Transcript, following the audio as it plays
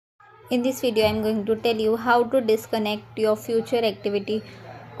In this video, I am going to tell you how to disconnect your future activity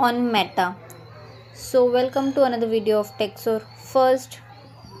on Meta. So welcome to another video of Texor. First,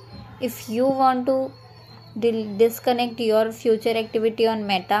 if you want to disconnect your future activity on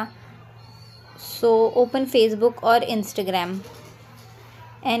Meta, so open Facebook or Instagram,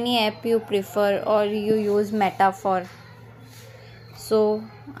 any app you prefer or you use Meta for. So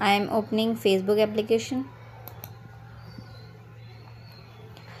I am opening Facebook application.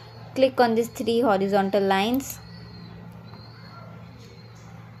 Click on these three horizontal lines.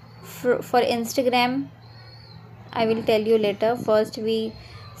 For Instagram, I will tell you later. First we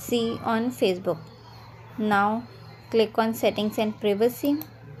see on Facebook. Now click on settings and privacy.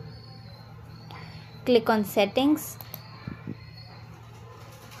 Click on settings.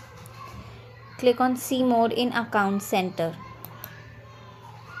 Click on see more in account center.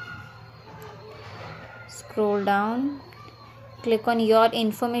 Scroll down. Click on your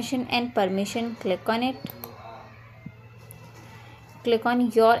information and permission. Click on it. Click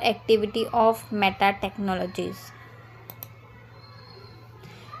on your activity of Meta Technologies.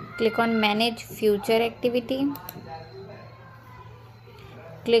 Click on manage future activity.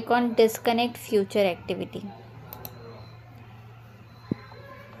 Click on disconnect future activity.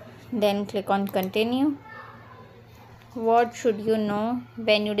 Then click on continue. What should you know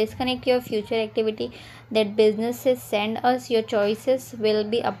when you disconnect your future activity? That businesses send us your choices will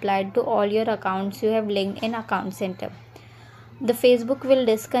be applied to all your accounts you have linked in account center. The Facebook will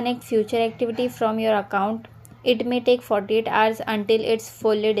disconnect future activity from your account. It may take 48 hours until it's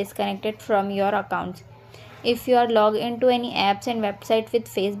fully disconnected from your accounts. If you are logged into any apps and website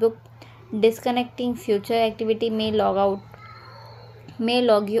with Facebook, disconnecting future activity may log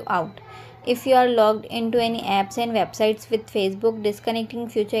you out. If you are logged into any apps and websites with Facebook, disconnecting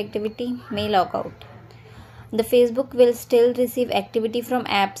future activity may log out. The Facebook will still receive activity from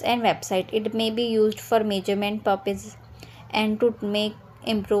apps and websites. It may be used for measurement purposes and to make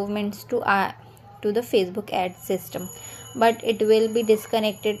improvements to the Facebook ad system, but it will be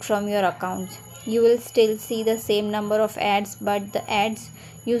disconnected from your accounts. You will still see the same number of ads, but the ads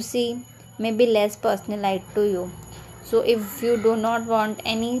you see may be less personalized to you. So if you do not want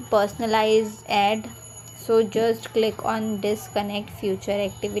any personalized ad, so just click on disconnect future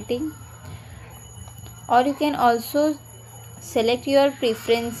activity. Or you can also select your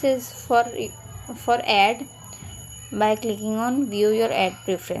preferences for ad by clicking on view your ad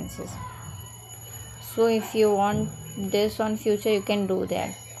preferences. So if you want this on future, you can do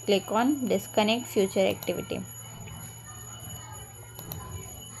that. Click on disconnect future activity.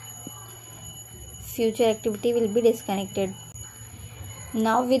 Future activity will be disconnected.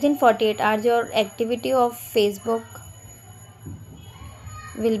 Now within 48 hours your activity of Facebook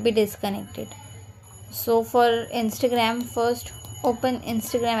will be disconnected. So for Instagram, first open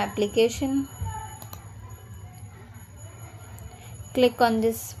Instagram application. Click on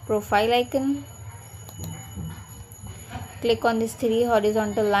this profile icon. Click on these three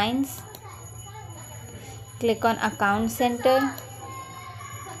horizontal lines. Click on account center.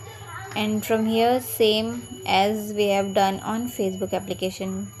 And from here, same as we have done on Facebook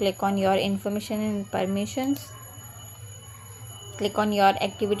application, click on your information and permissions. Click on your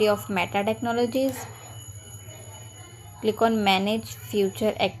activity of Meta Technologies. Click on manage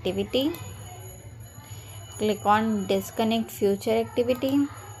future activity. Click on disconnect future activity.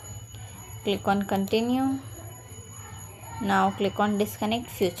 Click on continue. Now click on disconnect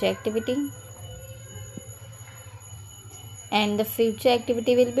future activity. And the future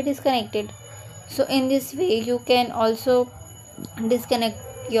activity will be disconnected. So in this way you can also disconnect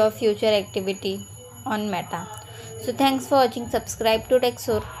your future activity on Meta. So thanks for watching. Subscribe to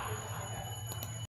Texor.